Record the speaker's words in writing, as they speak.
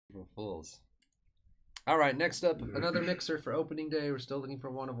April Fools. All right, next up, another mixer for opening day. We're still looking for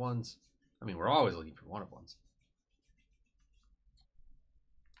one of ones. I mean, we're always looking for one of ones.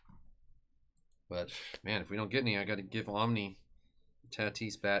 But, man, if we don't get any, I got to give Omni a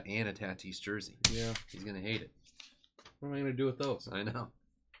Tatis bat and a Tatis jersey. Yeah. He's going to hate it. What am I going to do with those? I know.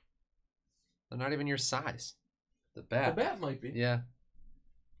 They're not even your size. The bat. The bat might be. Yeah.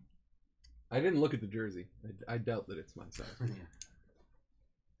 I didn't look at the jersey. I doubt that it's my size.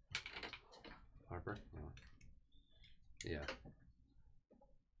 Harper? No. Yeah.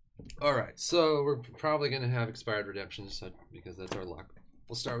 All right, so we're probably going to have expired redemptions because that's our luck.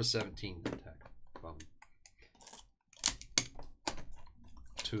 We'll start with 17 attack.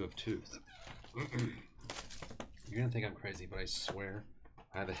 2 of 2. You're going to think I'm crazy, but I swear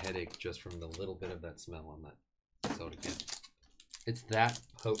I have a headache just from the little bit of that smell on that soda can. It's that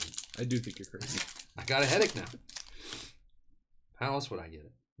potent. I do think you're crazy. I got a headache now. How else would I get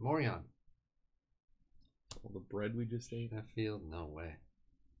it? Morion. All the bread we just ate. Sheffield? No way.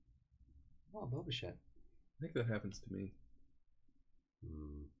 Oh, Bobichet. I think that happens to me.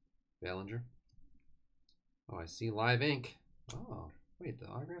 Ballinger. Oh, I see live ink. Oh, wait, the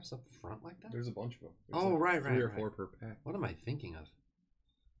autograph's up front like that? There's a bunch of them. There's right. 3 or 4 per pack. What am I thinking of?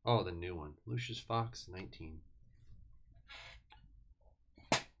 Oh, the new one. Lucius Fox, 19.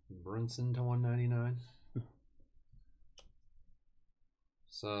 Brunson to 199.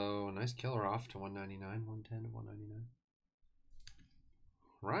 So, a nice killer off to 199. 110 to 199.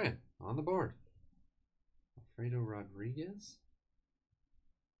 Ryan, on the board. Alfredo Rodriguez?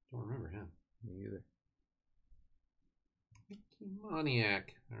 Don't remember him. Me either.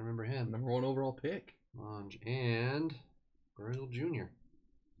 Moniak. I remember him. #1 overall pick. Monge and Gurriel Jr.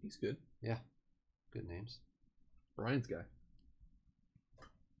 He's good. Yeah. Good names. Brian's guy.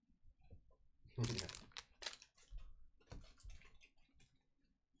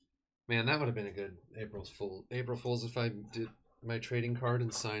 Man, that would have been a good April Fool's if I did my trading card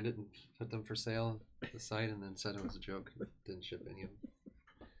and signed it and put them for sale on the site and then said it was a joke. Didn't ship any of them.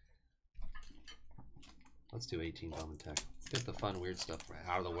 Let's do 18 Bowman Tech. Let's get the fun, weird stuff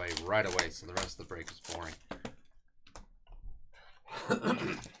out of the way right away so the rest of the break is boring.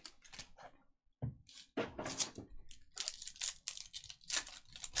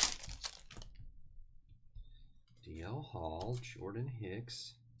 DL Hall, Jordan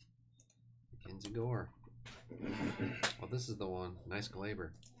Hicks, Mackenzie Gore. Well, this is the one. Nice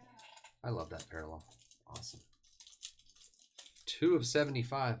Glaber. I love that parallel. Awesome. 2 of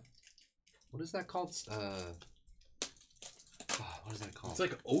 75. What is that called? What is that called? It's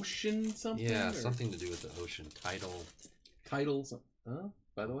like ocean something? Yeah, or? something to do with the ocean. Titles.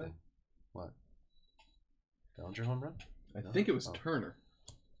 By the way? What? Bellinger home run? I think it was Turner.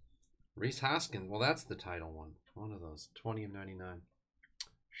 Reese Hoskin. Well, that's the title one. One of those. 20 of 99.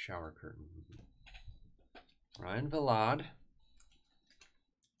 Shower curtain. Ryan Villad.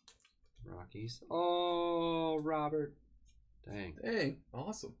 Rockies. Oh, Robert. Dang.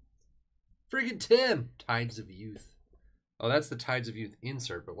 Awesome. Friggin' Tim. Tides of Youth. Oh, that's the Tides of Youth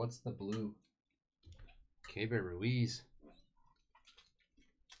insert, but what's the blue? Keibert Ruiz.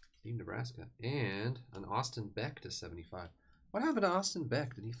 Team Nebraska. And an Austin Beck to 75. What happened to Austin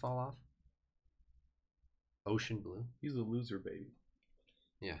Beck? Did he fall off? Ocean blue. He's a loser, baby.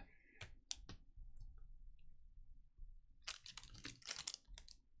 Yeah.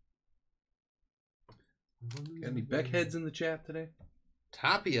 Got any Beck heads in the chat today?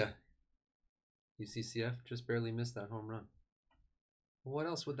 Tapia. UCCF just barely missed that home run. Well, what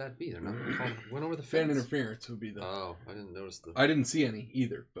else would that be? They're not called. Went over the fence. Fan interference would be the. Oh, I didn't notice the. I didn't see any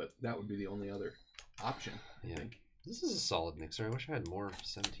either, but that would be the only other option. Yeah. I think. This is a solid mixer. I wish I had more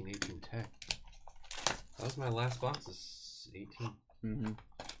 17, 18 tech. That was my last box. Is 18. Mm-hmm.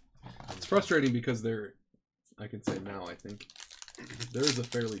 It's frustrating because there, I can say now, I think there is a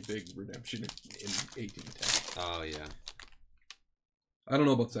fairly big redemption in 18 tech. Oh yeah. I don't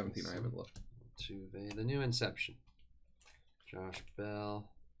know about 17. I haven't looked. The new Inception. Josh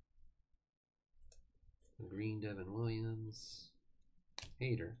Bell. Green Devin Williams.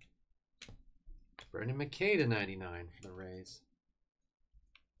 Hader. Brendan McKay to 99 for the Rays.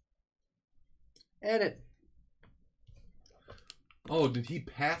 Edit. Oh, did he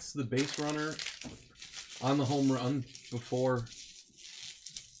pass the base runner on the home run before?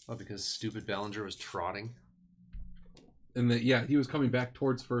 Oh, because stupid Bellinger was trotting. And yeah, he was coming back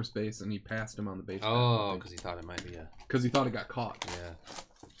towards first base, and he passed him on the base. Oh, because he thought it might be a. Because he thought it got caught.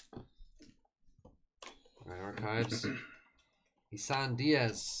 Yeah. All right, archives. Isan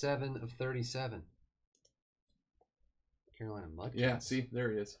Diaz, 7 of 37. Carolina Mudcats. Yeah, see,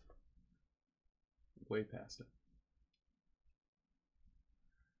 there he is. Way past it.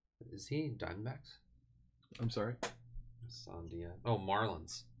 Is he Diamondbacks? I'm sorry. Sandia. Oh,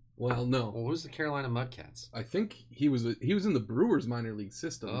 Marlins. Well, no. Well, who's the Carolina Mudcats? I think he was in the Brewers minor league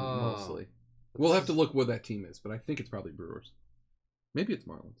system mostly. We'll have to look what that team is, but I think it's probably Brewers. Maybe it's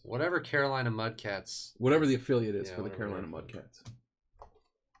Marlins. Whatever Carolina Mudcats. Whatever the affiliate is for the Carolina Mudcats.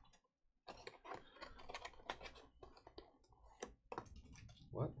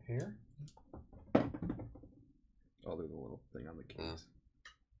 What? Hair? Oh, they're the little thing on the case.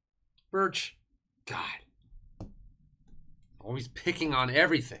 Birch. God. Always picking on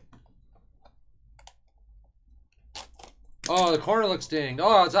everything. Oh, the corner looks dinged.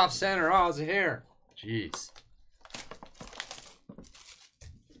 Oh, it's off center. Oh, it's a hair. Jeez.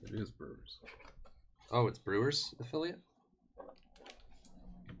 It is Brewers. Oh, it's Brewers affiliate?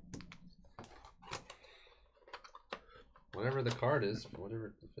 Whatever the card is,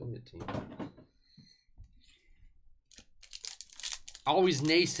 whatever affiliate team. Always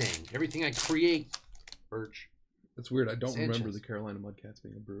naysaying. Everything I create. Birch. That's weird. I don't remember the Carolina Mudcats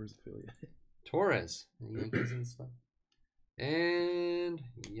being a Brewers affiliate. Torres. The Yankees and stuff. And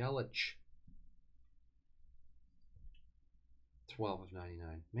Yelich. 12 of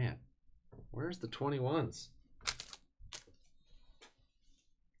 99. Man, where's the 21s?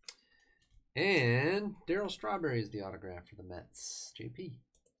 And Darryl Strawberry is the autograph for the Mets. JP.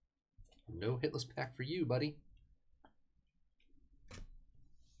 No hitless pack for you, buddy.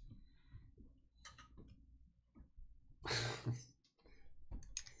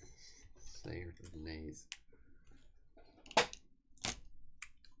 Sayer to the nays.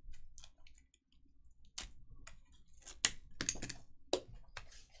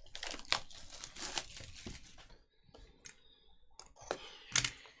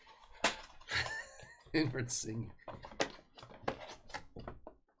 Inward singing.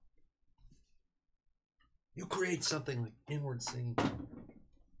 You create something like inward singing.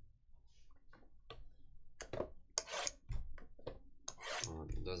 Oh,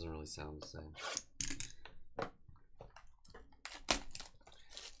 it doesn't really sound the same.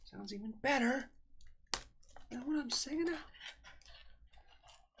 Sounds even better than what I'm singing out.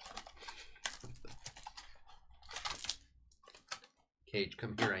 Cage,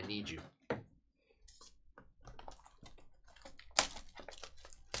 come here, I need you.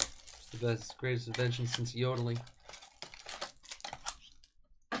 The best, greatest invention since yodeling.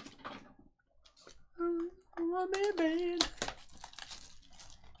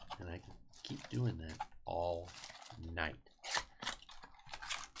 And I can keep doing that all night.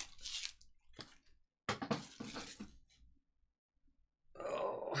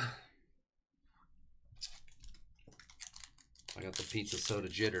 Oh. I got the pizza soda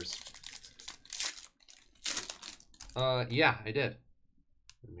jitters. Yeah, I did.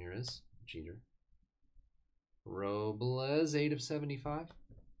 Ramirez, Jeter. Robles, 8 of 75.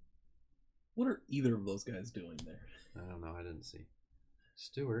 What are either of those guys doing there? I don't know. I didn't see.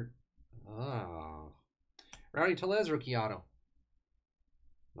 Stewart. Oh. Rowdy Tellez, rookie auto.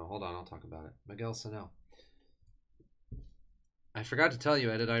 No, hold on. I'll talk about it. Miguel Sano. I forgot to tell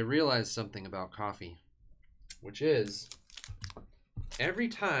you, Edit, I realized something about coffee, which is every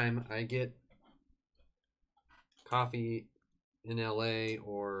time I get coffee in LA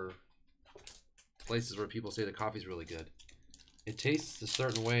or places where people say the coffee's really good, it tastes a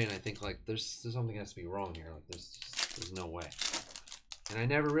certain way, and I think like there's something has to be wrong here. Like there's no way. And I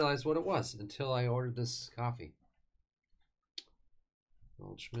never realized what it was until I ordered this coffee.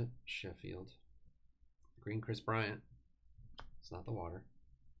 Goldschmidt, Sheffield. Green Chris Bryant. It's not the water.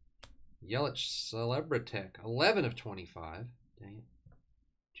 Yelich Celebritech, 11 of 25. Dang it.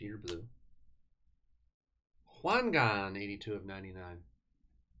 Jeter Blue. Juan 82 of 99.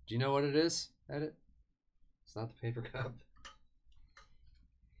 Do you know what it is, Edit? It's not the paper cup.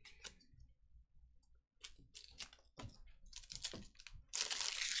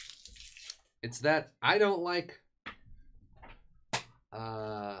 It's that I don't like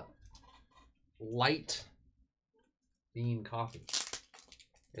light bean coffee.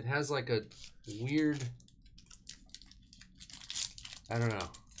 It has like a weird, I don't know.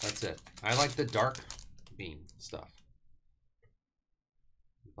 That's it. I like the dark bean stuff.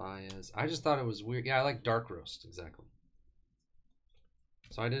 Baez. I just thought it was weird. Yeah, I like dark roast, exactly.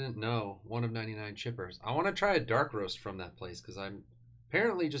 So I didn't know. 1 of 99 chippers. I want to try a dark roast from that place because I'm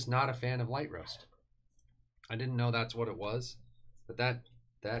apparently just not a fan of light roast. I didn't know that's what it was, but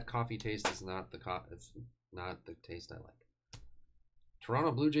that coffee taste is not the it's not the taste I like.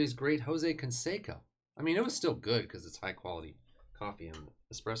 Toronto Blue Jays great Jose Canseco. I mean, it was still good because it's high quality coffee and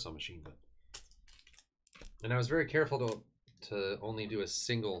espresso machine, but and I was very careful to only do a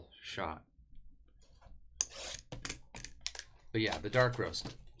single shot. But yeah, the dark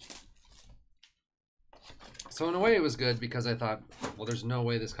roast. So in a way it was good because I thought, well, there's no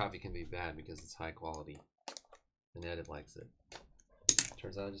way this coffee can be bad because it's high quality. And Ed likes it.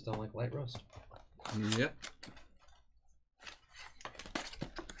 Turns out I just don't like light roast. Yep.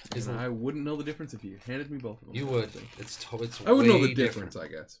 I wouldn't know the difference if you handed me both of them. You would. It's I would way know the different. difference, I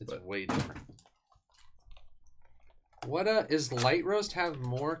guess. It's but way different. What is light roast have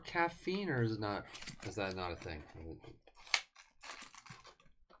more caffeine or is it not? Is that not a thing?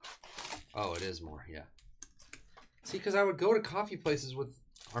 Oh, it is more. Yeah. See, because I would go to coffee places with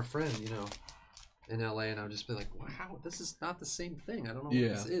our friend, you know, in LA, and I would just be like, "Wow, this is not the same thing. I don't know what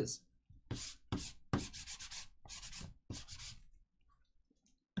this is."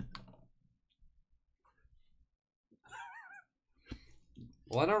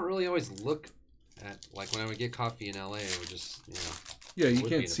 Well, I don't really always look at, like, when I would get coffee in LA, I would just, you know. Yeah, you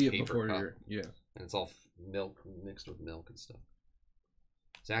can't see it before you're. Yeah. And it's all milk mixed with milk and stuff.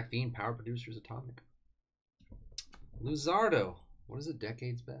 Zach Veen, Power Producers Atomic. Luzardo. What is it?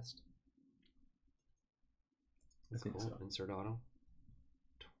 Decade's Best. That's cool. So. Insert auto.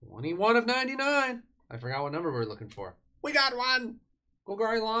 21 of 99. I forgot what number we were looking for. We got one.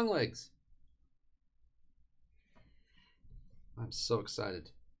 Golgari Longlegs. I'm so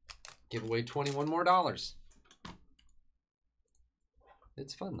excited. Give away $21 more.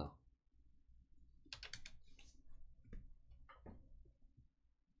 It's fun though.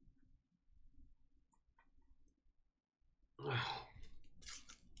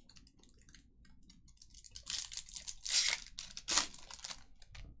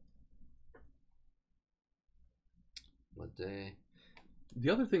 What day? The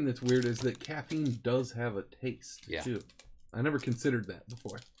other thing that's weird is that caffeine does have a taste too. I never considered that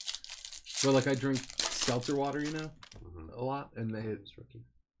before. But like I drink seltzer water, you know, a lot, and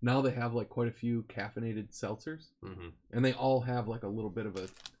now they have like quite a few caffeinated seltzers, and they all have like a little bit of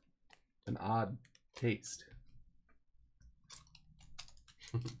an odd taste.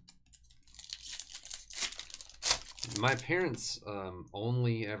 My parents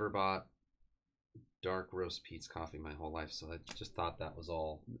only ever bought dark roast Pete's coffee my whole life, so I just thought that was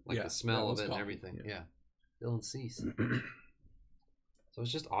all like the smell of it and everything. Yeah, Bill and Cease. So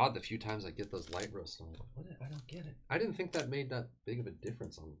it's just odd the few times I get those light roasts. I'm like, what? I don't get it. I didn't think that made that big of a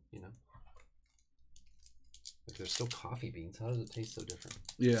difference on, you know. Like they're still coffee beans. How does it taste so different?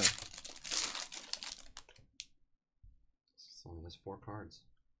 Yeah. It's only has 4 cards.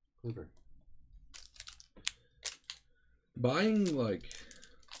 Kluber. Buying like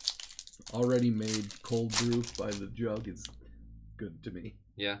already made cold brew by the jug is good to me.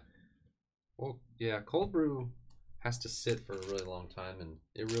 Yeah. Well, yeah, cold brew has to sit for a really long time, and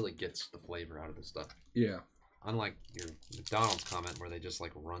it really gets the flavor out of the stuff. Yeah. Unlike your McDonald's comment where they just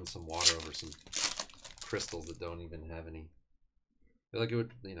like run some water over some crystals that don't even have any. I feel like it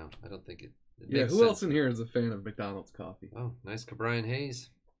would, you know, I don't think it yeah, who else in here is a fan of McDonald's coffee? Oh, nice Cabrian Hayes.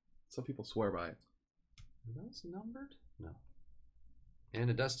 Some people swear by it. Are those numbered? No.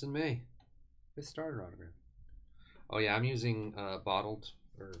 And a Dustin May. 5th starter autograph. Oh yeah, I'm using bottled,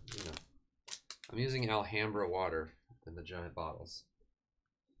 or, you know, I'm using Alhambra water in the giant bottles.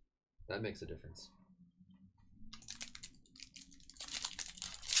 That makes a difference.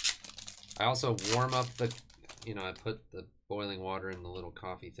 I also warm up the, you know, I put the boiling water in the little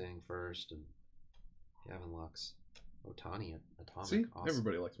coffee thing first, and Gavin Lux. Otani, Atomic. See? Awesome.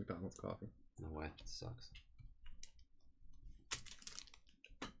 Everybody likes McDonald's coffee. No way. It sucks.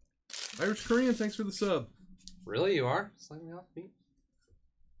 Irish Korean, thanks for the sub. Really? You are? Slightly off beat?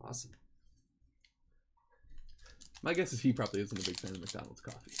 Awesome. My guess is he probably isn't a big fan of McDonald's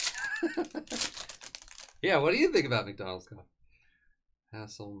coffee. Yeah, what do you think about McDonald's coffee?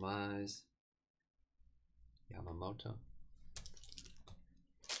 Hassel, Mize, Yamamoto.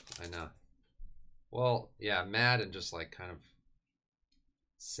 I know. Well, yeah, mad and just like kind of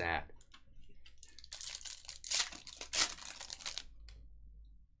sad.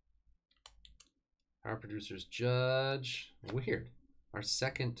 Our producers Judge. Weird. Our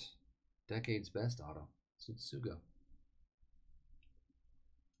second Decade's Best auto. Tsutsugo.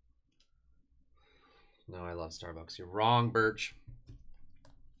 No, I love Starbucks. You're wrong, Birch.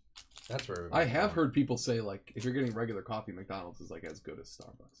 That's where I have heard people say, like, if you're getting regular coffee, McDonald's is like as good as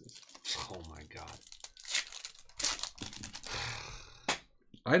Starbucks is. Oh my god.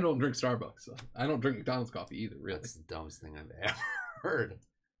 I don't drink Starbucks. So I don't drink McDonald's coffee either, really. That's the dumbest thing I've ever heard.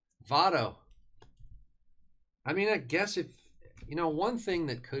 Votto. I mean, I guess if, you know, one thing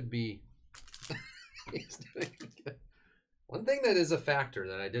that could be... one thing that is a factor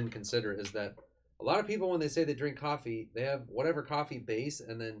that I didn't consider is that a lot of people, when they say they drink coffee, they have whatever coffee base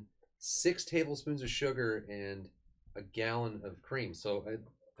and then 6 tablespoons of sugar and a gallon of cream. So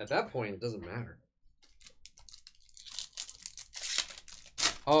at that point, it doesn't matter.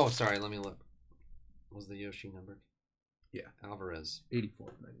 Oh, sorry. Let me look. What was the Yoshi number? Yeah. Alvarez. 84.99.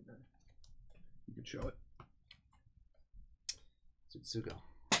 You can show it. Tsutsugo.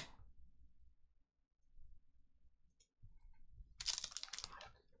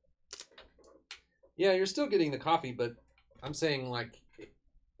 Yeah, you're still getting the coffee, but I'm saying like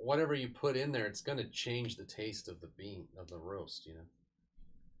whatever you put in there, it's going to change the taste of the bean, of the roast, you know.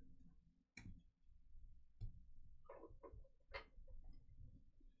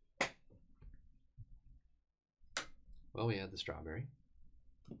 Well, we had the strawberry.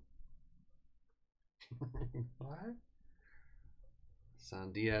 What?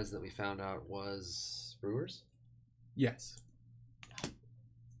 San Diaz that we found out was Brewers? Yes.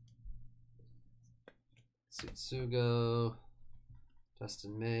 Tsutsugo,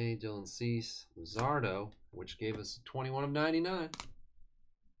 Dustin May, Dylan Cease, Luzardo, which gave us 21 of 99.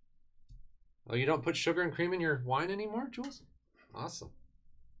 Oh, you don't put sugar and cream in your wine anymore, Jules? Awesome.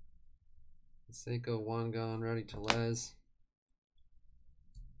 Seiko, Wangan, Rowdy Tellez.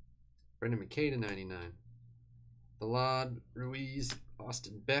 Brendan McKay to 99. Balad, Ruiz,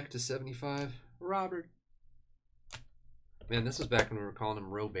 Austin Beck to 75. Robert. Man, this was back when we were calling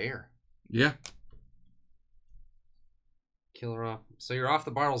him Robert. Yeah. Killer off. So you're off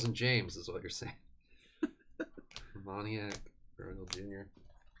the Bartles and James, is what you're saying. Moniac, Virgil Jr.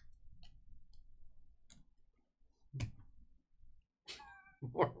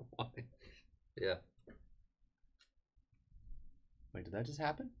 More wine. Yeah. Wait, did that just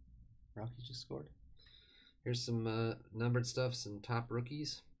happen? Rocky just scored. Here's some numbered stuff, some top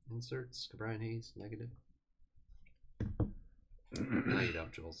rookies. Inserts, Brian Hayes, negative. No, you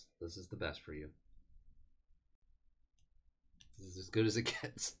don't, Jules. This is the best for you. This is as good as it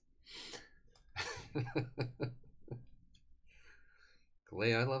gets.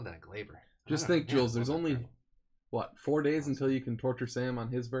 I love that Glaber. Just think, Jules, there's only, what, 4 days until you can torture Sam on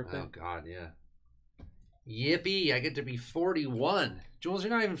his birthday? Oh, God, yeah. Yippee, I get to be 41. Jules,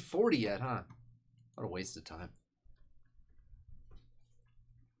 you're not even 40 yet, huh? What a waste of time.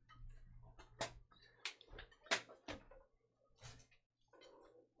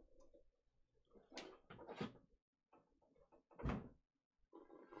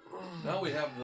 Now we have